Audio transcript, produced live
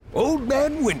Old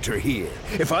Man Winter here.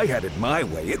 If I had it my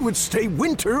way, it would stay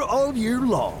winter all year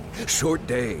long. Short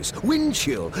days, wind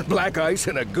chill, black ice,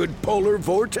 and a good polar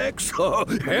vortex. Oh,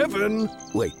 heaven!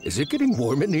 Wait, is it getting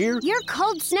warm in here? Your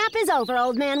cold snap is over,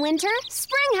 Old Man Winter.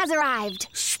 Spring has arrived.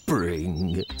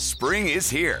 Spring. Spring is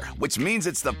here, which means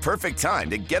it's the perfect time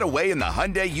to get away in the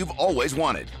Hyundai you've always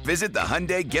wanted. Visit the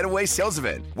Hyundai Getaway Sales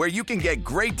Event, where you can get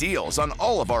great deals on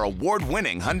all of our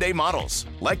award-winning Hyundai models,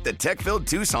 like the tech-filled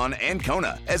Tucson and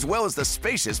Kona, as well as the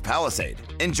spacious Palisade.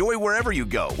 Enjoy wherever you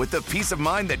go with the peace of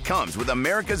mind that comes with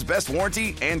America's best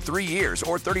warranty and 3 years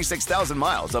or 36,000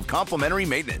 miles of complimentary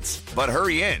maintenance. But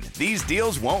hurry in, these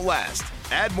deals won't last.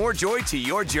 Add more joy to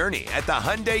your journey at the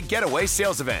Hyundai Getaway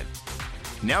Sales Event.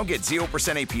 Now get 0%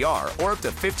 APR or up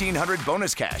to $1,500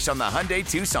 bonus cash on the Hyundai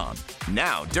Tucson.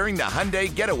 Now, during the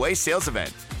Hyundai Getaway Sales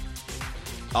Event.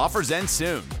 Offers end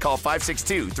soon. Call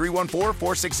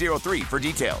 562-314-4603 for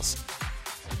details.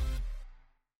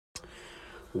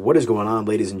 What is going on,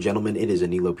 ladies and gentlemen? It is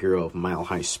Aniello Piro of Mile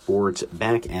High Sports,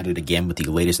 back at it again with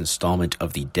the latest installment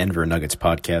of the Denver Nuggets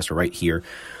podcast right here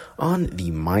on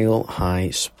the Mile High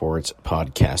Sports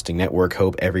Podcasting Network.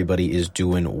 Hope everybody is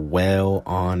doing well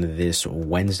on this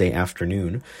Wednesday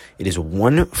afternoon. It is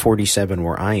 1:47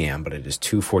 where I am, but it is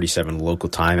 2:47 local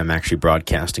time. I'm actually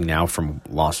broadcasting now from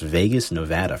Las Vegas,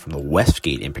 Nevada, from the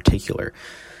Westgate in particular.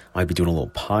 Might be doing a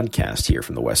little podcast here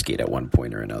from the Westgate at one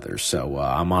point or another. So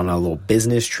I'm on a little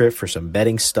business trip for some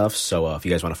betting stuff. So if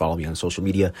you guys want to follow me on social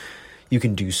media, you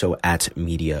can do so at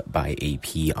Media by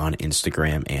AP on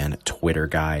Instagram and Twitter,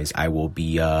 guys. I will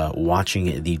be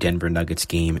watching the Denver Nuggets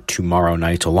game tomorrow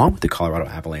night, along with the Colorado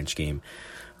Avalanche game,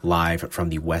 live from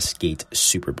the Westgate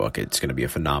Superbook. It's going to be a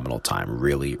phenomenal time.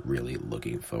 Really, really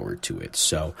looking forward to it.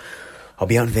 So I'll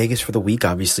be out in Vegas for the week.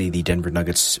 Obviously, the Denver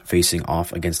Nuggets facing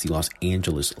off against the Los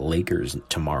Angeles Lakers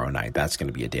tomorrow night. That's going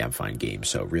to be a damn fine game.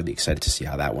 So really excited to see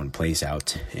how that one plays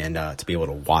out and to be able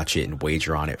to watch it and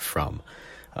wager on it from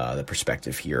the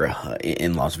perspective here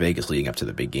in Las Vegas leading up to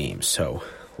the big game. So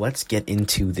let's get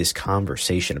into this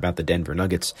conversation about the Denver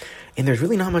Nuggets. And there's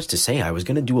really not much to say. I was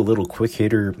going to do a little quick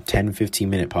hitter 10-15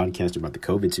 minute podcast about the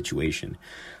COVID situation.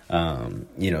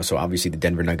 So obviously the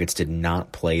Denver Nuggets did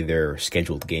not play their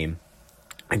scheduled game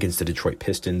against the Detroit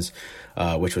Pistons,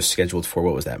 which was scheduled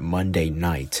for, Monday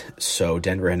night. So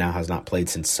Denver now has not played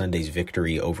since Sunday's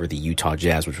victory over the Utah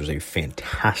Jazz, which was a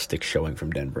fantastic showing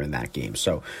from Denver in that game.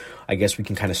 So I guess we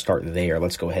can kind of start there.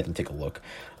 Let's go ahead and take a look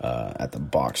at the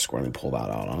box score. Let me pull that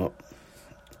out on it.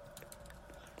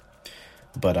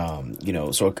 But,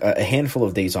 so a handful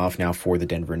of days off now for the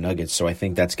Denver Nuggets, so I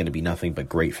think that's going to be nothing but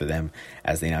great for them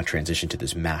as they now transition to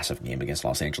this massive game against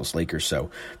Los Angeles Lakers. So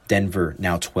Denver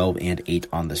now 12-8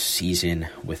 on the season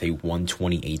with a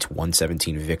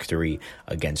 128-117 victory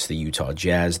against the Utah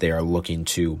Jazz. They are looking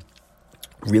to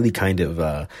really kind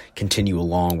of continue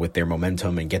along with their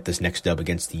momentum and get this next dub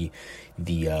against the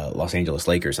Los Angeles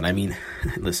Lakers. And I mean,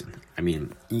 listen,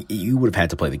 you would have had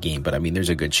to play the game, but there's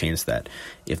a good chance that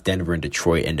if Denver and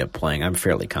Detroit end up playing, I'm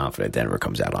fairly confident Denver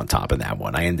comes out on top in that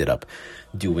one. I ended up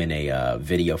doing a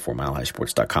video for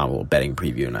milehighsports.com, a little betting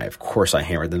preview, and I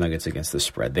hammered the Nuggets against the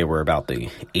spread. They were about the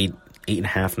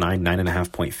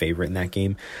 9.5 point favorite in that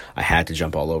game. I had to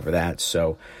jump all over that.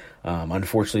 So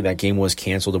unfortunately, that game was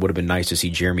canceled. It would have been nice to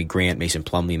see Jeremy Grant, Mason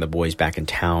Plumlee, and the boys back in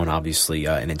town. Obviously,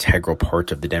 an integral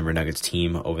part of the Denver Nuggets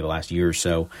team over the last year or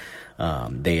so.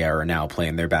 They are now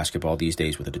playing their basketball these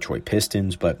days with the Detroit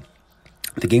Pistons, but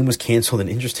the game was canceled, and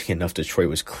interesting enough, Detroit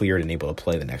was cleared and able to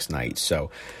play the next night.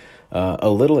 So a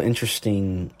little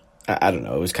interesting. I don't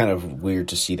know. It was kind of weird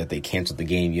to see that they canceled the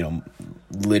game,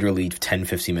 literally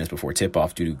 10-15 minutes before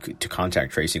tip-off due to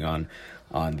contact tracing on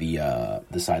the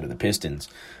side of the Pistons.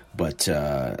 But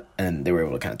and they were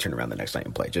able to kind of turn around the next night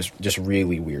and play. Just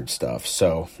really weird stuff.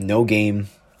 So no game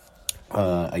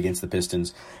against the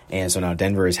Pistons. And so now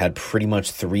Denver has had pretty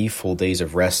much 3 full days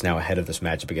of rest now ahead of this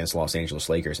matchup against Los Angeles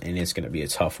Lakers, and it's going to be a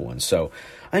tough one. So,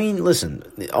 listen,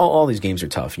 all these games are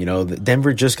tough.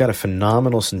 Denver just got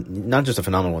not just a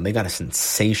phenomenal one, they got a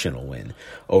sensational win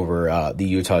over the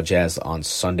Utah Jazz on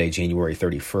Sunday, January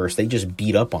 31st. They just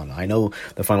beat up on them. I know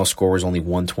the final score was only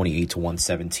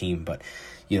 128-117, but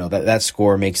that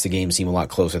score makes the game seem a lot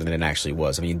closer than it actually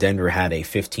was. Denver had a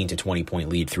 15 to 20 point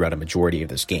lead throughout a majority of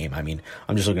this game.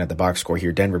 I'm just looking at the box score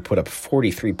here. Denver put up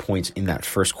 43 points in that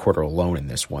first quarter alone in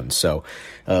this one. So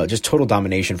just total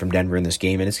domination from Denver in this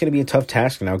game. And it's going to be a tough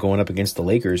task now going up against the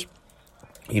Lakers,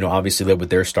 obviously led with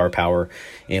their star power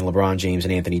in LeBron James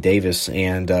and Anthony Davis.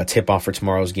 And tip-off for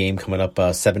tomorrow's game coming up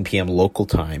 7 p.m. local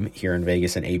time here in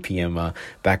Vegas and 8 p.m.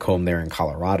 Back home there in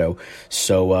Colorado.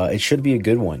 So it should be a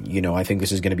good one. I think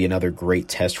this is going to be another great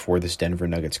test for this Denver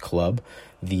Nuggets club.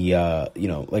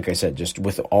 Like I said, just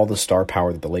with all the star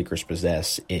power that the Lakers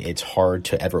possess, it's hard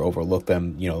to ever overlook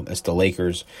them. As the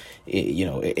Lakers,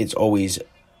 it's always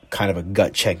kind of a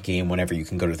gut check game whenever you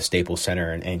can go to the Staples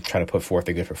Center and try to put forth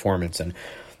a good performance. And,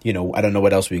 I don't know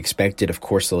what else we expected. Of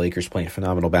course, the Lakers playing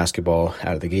phenomenal basketball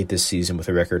out of the gate this season with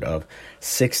a record of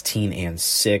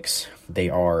 16-6. They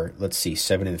are,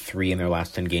 7-3 in their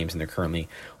last 10 games, and they're currently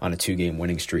on a 2-game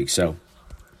winning streak. So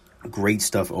great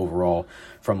stuff overall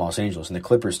from Los Angeles. And the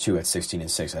Clippers, too, at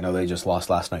 16-6. I know they just lost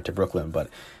last night to Brooklyn, but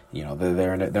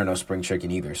they're no spring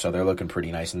chicken either, so they're looking pretty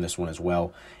nice in this one as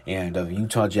well. And the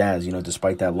Utah Jazz,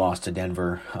 despite that loss to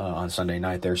Denver on Sunday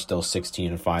night, they're still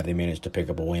 16-5. They managed to pick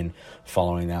up a win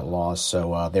following that loss,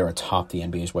 so they're atop the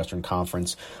NBA's Western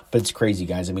Conference. But it's crazy,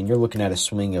 guys. You're looking at a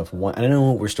swing of one. I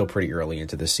know we're still pretty early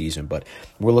into this season, but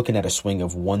we're looking at a swing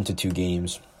of 1 to 2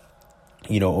 games,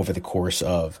 over the course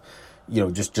of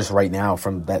just right now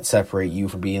from that separate you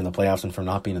from being in the playoffs and from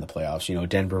not being in the playoffs.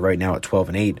 Denver right now at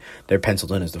 12-8, they're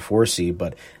penciled in as the 4 seed,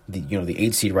 but the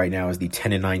 8 seed right now is the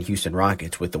 10-9 Houston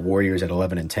Rockets, with the Warriors at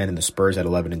 11-10 and the Spurs at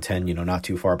 11-10. Not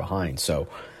too far behind. So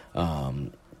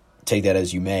take that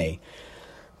as you may.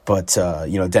 But,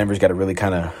 Denver's got to really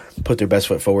kind of put their best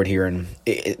foot forward here. And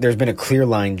there's been a clear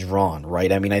line drawn,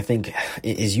 right? I think,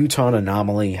 is Utah an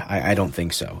anomaly? I don't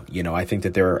think so. I think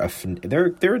that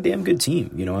they're a damn good team.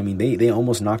 They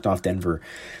almost knocked off Denver,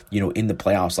 in the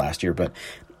playoffs last year. But,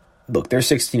 look, they're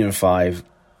 16-5.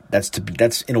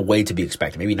 That's in a way to be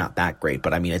expected. Maybe not that great,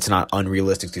 but, it's not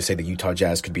unrealistic to say the Utah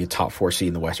Jazz could be a top 4 seed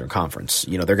in the Western Conference.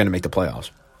 They're going to make the playoffs.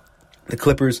 The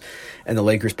Clippers and the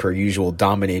Lakers, per usual,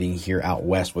 dominating here out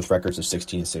west with records of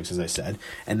 16-6, as I said.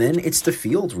 And then it's the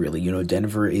field, really.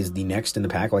 Denver is the next in the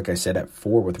pack, like I said, at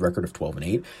 4 with a record of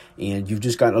 12-8. And you've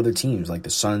just got other teams like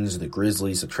the Suns, the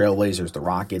Grizzlies, the Trailblazers, the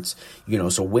Rockets.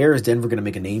 So where is Denver going to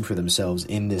make a name for themselves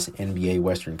in this NBA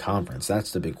Western Conference?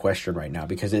 That's the big question right now,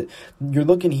 because you're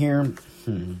looking here.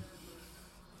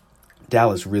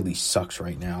 Dallas really sucks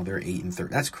right now. They're 8-13.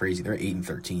 That's crazy. They're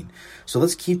 8-13. So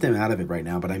let's keep them out of it right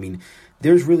now. But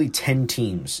there's really 10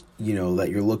 teams, that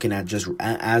you're looking at just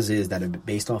as is, that are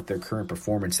based off their current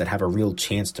performance, that have a real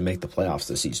chance to make the playoffs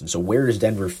this season. So where does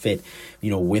Denver fit,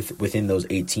 within those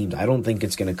 8 teams? I don't think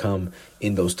it's going to come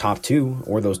in those top 2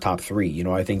 or those top 3.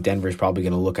 I think Denver's probably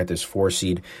going to look at this 4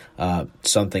 seed,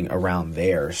 something around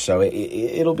there. So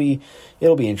it'll be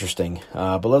interesting.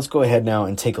 But let's go ahead now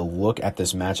and take a look at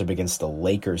this matchup against the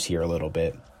Lakers here a little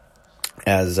bit.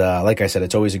 As like I said,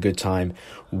 it's always a good time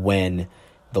when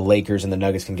the Lakers and the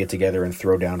Nuggets can get together and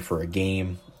throw down for a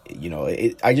game.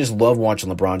 I just love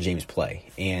watching LeBron James play.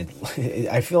 And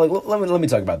I feel like, let me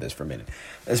talk about this for a minute,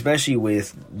 especially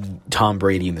with Tom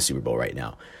Brady in the Super Bowl right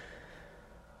now.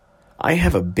 I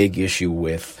have a big issue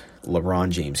with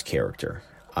LeBron James' character.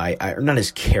 Not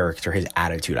his character, his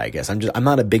attitude, I guess. I'm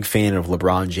not a big fan of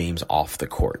LeBron James off the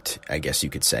court, I guess you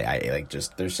could say. I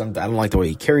don't like the way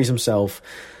he carries himself.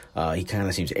 He kind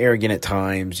of seems arrogant at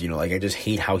times, I just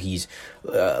hate how he's,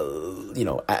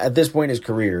 at this point in his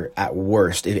career, at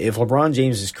worst, if LeBron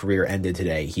James' career ended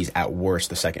today, he's at worst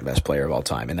the second best player of all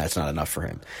time, and that's not enough for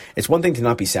him. It's one thing to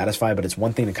not be satisfied, but it's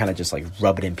one thing to kind of just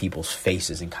rub it in people's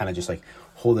faces and kind of just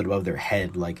hold it above their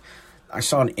head. I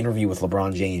saw an interview with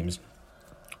LeBron James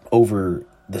over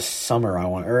the summer,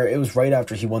 or it was right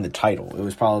after he won the title. It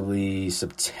was probably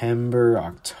September,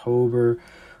 October,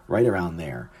 right around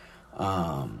there.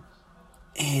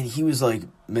 And he was like,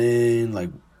 man,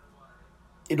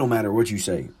 it don't matter what you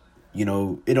say. It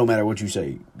don't matter what you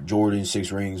say. Jordan,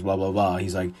 6 rings, blah, blah, blah.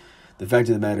 He's like, the fact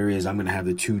of the matter is I'm going to have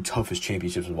the 2 toughest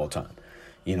championships of all time.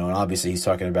 And obviously he's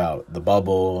talking about the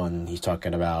bubble, and he's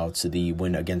talking about the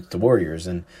win against the Warriors.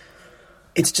 And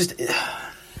it's just,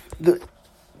 do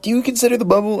you consider the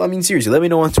bubble? Seriously, let me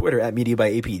know on Twitter at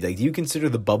MediaByAP. Do you consider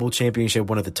the bubble championship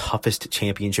one of the toughest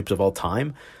championships of all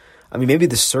time? Maybe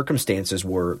the circumstances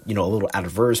were, a little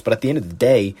adverse, but at the end of the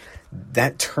day,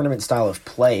 that tournament style of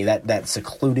play, that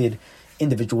secluded,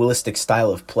 individualistic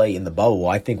style of play in the bubble,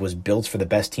 I think was built for the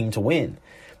best team to win.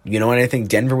 And I think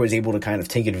Denver was able to kind of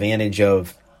take advantage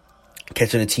of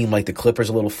catching a team like the Clippers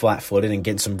a little flat-footed and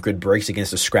getting some good breaks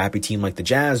against a scrappy team like the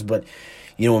Jazz, but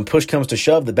when push comes to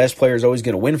shove, the best player is always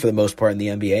going to win for the most part in the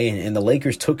NBA, and the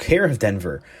Lakers took care of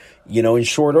Denver, in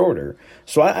short order.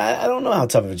 So I don't know how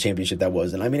tough of a championship that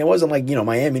was. And it wasn't like,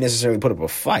 Miami necessarily put up a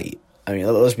fight.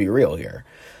 Let's be real here.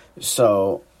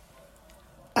 So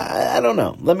I don't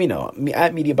know. Let me know.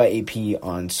 At Media by AP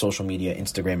on social media,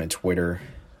 Instagram and Twitter.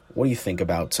 What do you think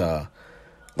about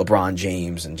LeBron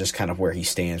James and just kind of where he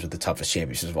stands with the toughest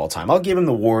championships of all time? I'll give him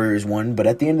the Warriors one, but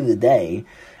at the end of the day,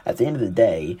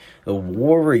 the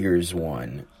Warriors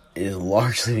one is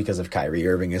largely because of Kyrie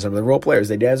Irving and some of the role players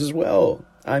they has as well.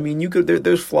 I mean,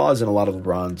 there's flaws in a lot of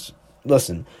LeBron's.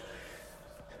 Listen,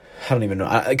 I don't even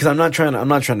know, because I'm not trying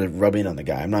to rub in on the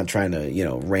guy. I'm not trying to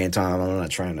rant on him. I'm not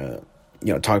trying to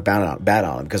talk bad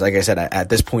on him, because like I said, at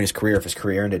this point in his career, if his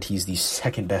career ended, he's the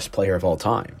second best player of all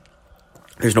time.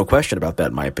 There's no question about that,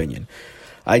 in my opinion.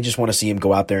 I just want to see him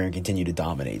go out there and continue to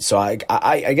dominate. So I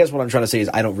guess what I'm trying to say is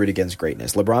I don't root against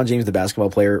greatness. LeBron James, the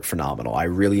basketball player, phenomenal. I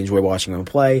really enjoy watching him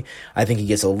play. I think he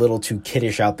gets a little too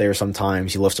kiddish out there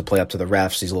sometimes. He loves to play up to the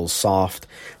refs. He's a little soft.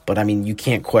 But, I mean, you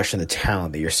can't question the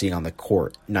talent that you're seeing on the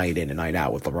court night in and night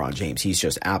out with LeBron James. He's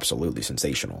just absolutely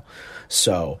sensational.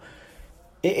 So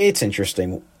it's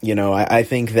interesting. I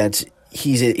think that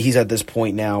he's at this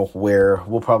point now where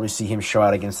we'll probably see him show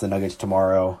out against the Nuggets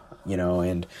tomorrow,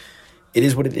 and it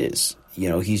is what it is.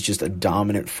 He's just a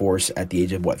dominant force at the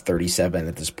age of, 37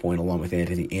 at this point, along with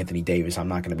Anthony Davis. I'm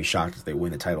not going to be shocked if they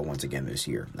win the title once again this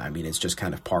year. I mean, it's just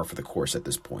kind of par for the course at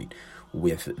this point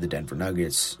with the Denver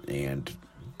Nuggets and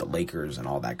the Lakers and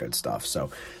all that good stuff.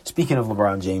 So, speaking of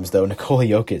LeBron James, though, Nikola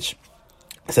Jokic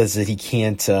says that he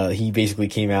can't, he basically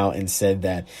came out and said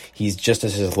that he's just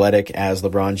as athletic as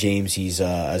LeBron James. He's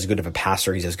as good of a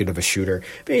passer. He's as good of a shooter.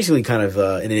 Basically kind of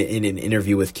in an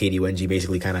interview with Katie Wengie,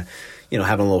 basically kind of,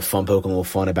 having a little fun, poking a little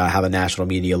fun about how the national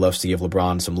media loves to give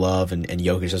LeBron some love and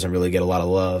Jokic doesn't really get a lot of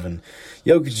love. And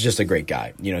Jokic is just a great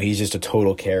guy. He's just a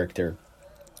total character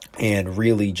and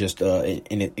really just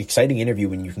an exciting interview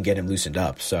when you can get him loosened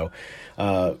up. So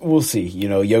we'll see.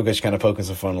 Jokic kind of poking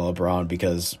some fun at LeBron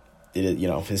because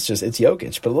it's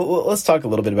Jokic. But let's talk a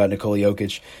little bit about Nikola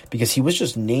Jokic, because he was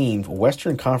just named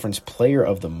Western Conference Player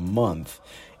of the Month,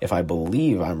 if I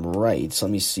believe I'm right. So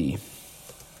let me see.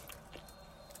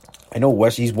 I know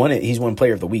he's won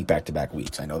Player of the Week back-to-back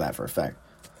weeks. I know that for a fact.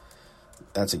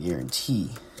 That's a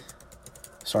guarantee.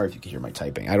 Sorry if you can hear my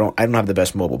typing. I don't have the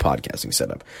best mobile podcasting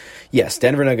setup. Yes,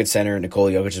 Denver Nuggets center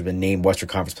Nikola Jokic has been named Western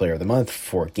Conference Player of the Month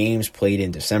for games played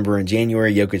in December and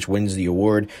January. Jokic wins the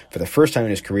award for the first time in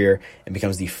his career and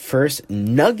becomes the first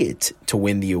Nugget to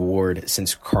win the award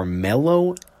since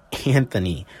Carmelo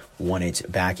Anthony won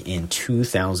it back in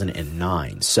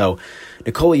 2009. So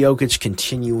Nikola Jokic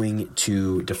continuing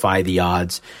to defy the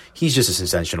odds. He's just a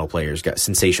sensational player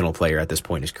at this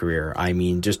point in his career. I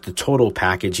mean, just the total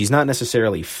package. He's not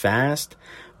necessarily fast,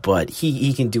 but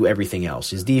he can do everything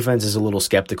else. His defense is a little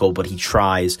skeptical, but he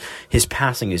tries. His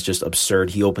passing is just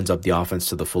absurd. He opens up the offense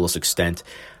to the fullest extent.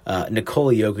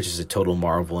 Nikola Jokic is a total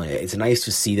marvel. It's nice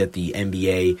to see that the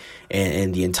NBA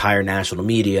and the entire national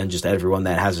media and just everyone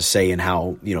that has a say in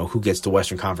how, who gets the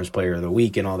Western Conference Player of the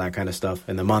Week and all that kind of stuff,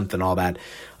 and the month and all that.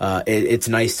 It's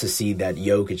nice to see that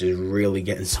Jokic is really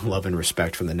getting some love and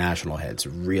respect from the national heads.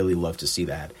 Really love to see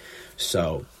that.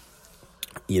 So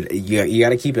you got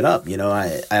to keep it up.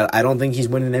 I don't think he's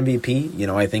winning MVP.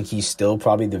 I think he's still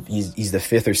probably he's the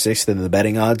fifth or sixth in the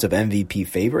betting odds of MVP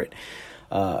favorite.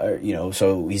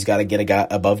 So he's got to get a guy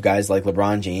above guys like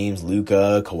LeBron James,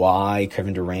 Luka, Kawhi,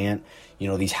 Kevin Durant,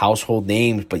 these household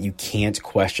names, but you can't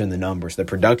question the numbers. The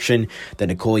production that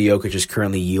Nikola Jokic is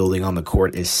currently yielding on the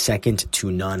court is second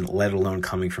to none, let alone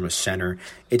coming from a center.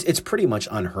 It's pretty much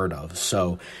unheard of.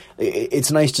 So it's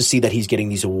nice to see that he's getting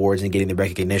these awards and getting the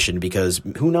recognition, because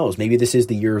who knows, maybe this is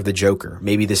the year of the Joker.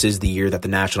 Maybe this is the year that the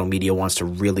national media wants to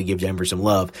really give Denver some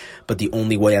love, but the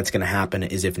only way that's going to happen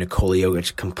is if Nikola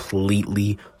Jokic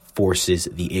completely forces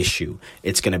the issue.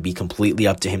 It's going to be completely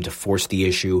up to him to force the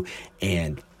issue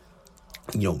and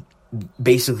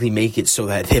basically make it so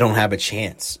that they don't have a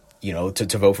chance,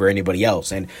 to vote for anybody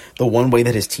else. And the one way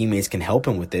that his teammates can help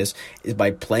him with this is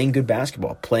by playing good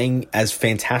basketball, playing as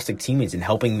fantastic teammates and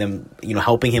helping them,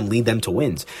 helping him lead them to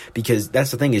wins. Because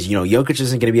that's the thing is, Jokic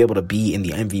isn't going to be able to be in the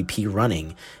MVP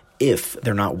running if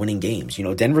they're not winning games.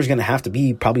 Denver's going to have to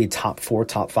be probably a top 4,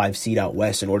 top 5 seed out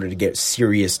west in order to get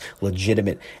serious,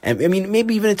 legitimate, and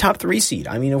maybe even a top 3 seed.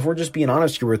 If we're just being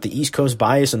honest here with the East Coast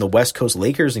bias and the West Coast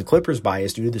Lakers and Clippers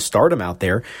bias due to the stardom out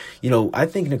there, I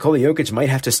think Nikola Jokic might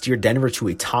have to steer Denver to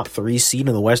a top 3 seed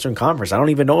in the Western Conference. I don't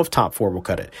even know if top 4 will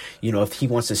cut it, if he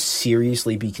wants to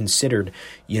seriously be considered,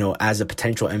 as a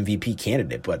potential MVP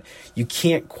candidate. But you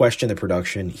can't question the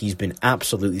production. He's been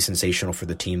absolutely sensational for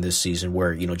the team this season,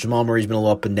 where, Jamal Jamal Murray's been a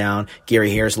little up and down.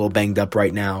 Gary Harris a little banged up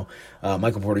right now.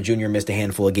 Michael Porter Jr. missed a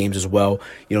handful of games as well.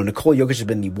 Nikola Jokic has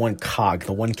been the one cog,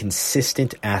 the one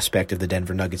consistent aspect of the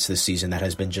Denver Nuggets this season that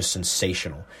has been just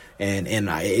sensational. And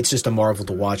it's just a marvel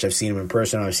to watch. I've seen him in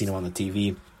person. I've seen him on the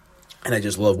TV. And I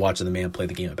just love watching the man play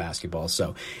the game of basketball.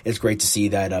 So it's great to see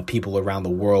that people around the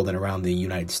world and around the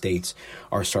United States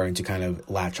are starting to kind of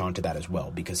latch onto that as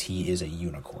well, because he is a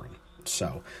unicorn.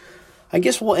 So I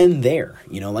guess we'll end there.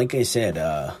 Like I said,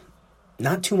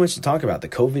 not too much to talk about. The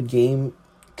COVID game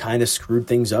kind of screwed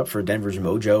things up for Denver's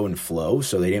mojo and flow,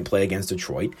 so they didn't play against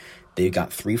Detroit. They got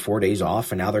 3-4 days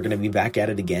off, and now they're going to be back at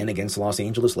it again against the Los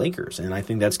Angeles Lakers. And I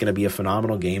think that's going to be a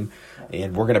phenomenal game.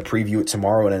 And we're going to preview it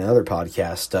tomorrow in another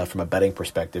podcast from a betting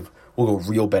perspective. We'll go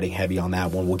real betting heavy on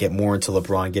that one. We'll get more into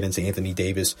LeBron, get into Anthony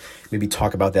Davis, maybe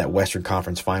talk about that Western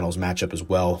Conference Finals matchup as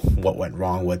well. What went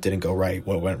wrong, what didn't go right,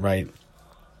 what went right.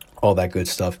 All that good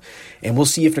stuff. And we'll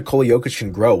see if Nikola Jokic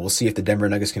can grow. We'll see if the Denver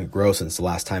Nuggets can grow since the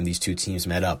last time these two teams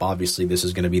met up. Obviously, this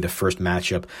is going to be the first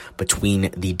matchup between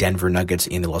the Denver Nuggets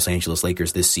and the Los Angeles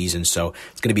Lakers this season. So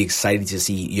it's going to be exciting to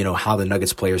see, how the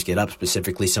Nuggets players get up,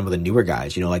 specifically some of the newer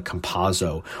guys, like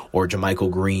Campazzo or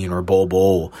JaMychal Green or Bol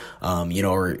Bol,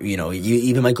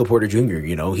 even Michael Porter Jr.,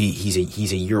 he's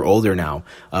a year older now.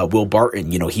 Will Barton,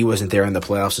 he wasn't there in the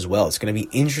playoffs as well. It's going to be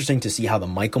interesting to see how the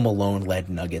Michael Malone-led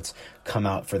Nuggets come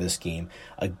out for this game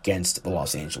against the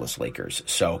Los Angeles Lakers.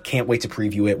 So can't wait to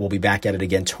preview it. We'll be back at it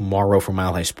again tomorrow for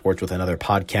Mile High Sports with another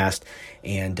podcast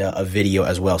and a video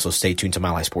as well. So stay tuned to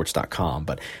milehighsports.com.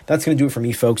 But that's going to do it for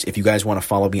me, folks. If you guys want to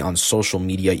follow me on social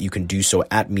media, you can do so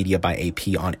at Media by AP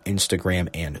on Instagram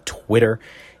and Twitter.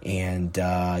 And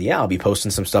I'll be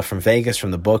posting some stuff from Vegas, from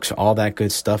the books, all that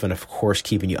good stuff. And of course,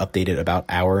 keeping you updated about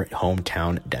our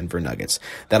hometown Denver Nuggets.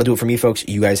 That'll do it for me, folks.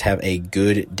 You guys have a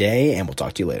good day, and we'll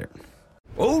talk to you later.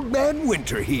 Old Man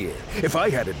Winter here. If I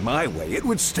had it my way, it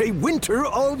would stay winter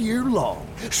all year long.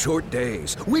 Short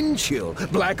days, wind chill,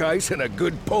 black ice, and a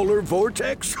good polar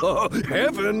vortex. Oh,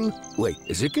 heaven. Wait,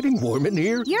 is it getting warm in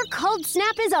here? Your cold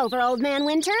snap is over, Old Man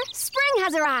Winter. Spring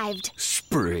has arrived.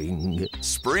 Spring.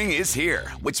 Spring is here,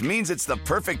 which means it's the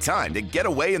perfect time to get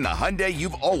away in the Hyundai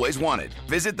you've always wanted.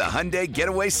 Visit the Hyundai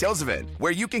Getaway Sales Event,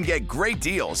 where you can get great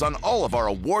deals on all of our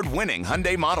award-winning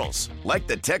Hyundai models, like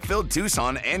the tech-filled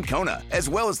Tucson and Kona, as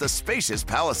well as the spacious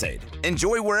Palisade.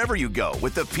 Enjoy wherever you go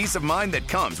with the peace of mind that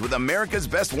comes with America's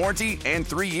best warranty and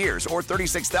 3 years or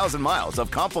 36,000 miles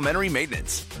of complimentary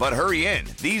maintenance. But hurry in,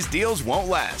 these deals won't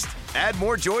last. Add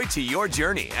more joy to your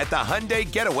journey at the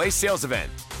Hyundai Getaway Sales Event.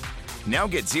 Now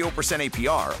get 0%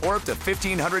 APR or up to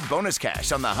 $1,500 bonus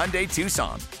cash on the Hyundai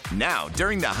Tucson. Now,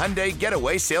 during the Hyundai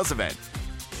Getaway Sales Event.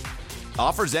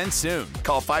 Offers end soon.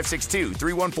 Call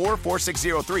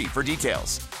 562-314-4603 for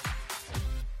details.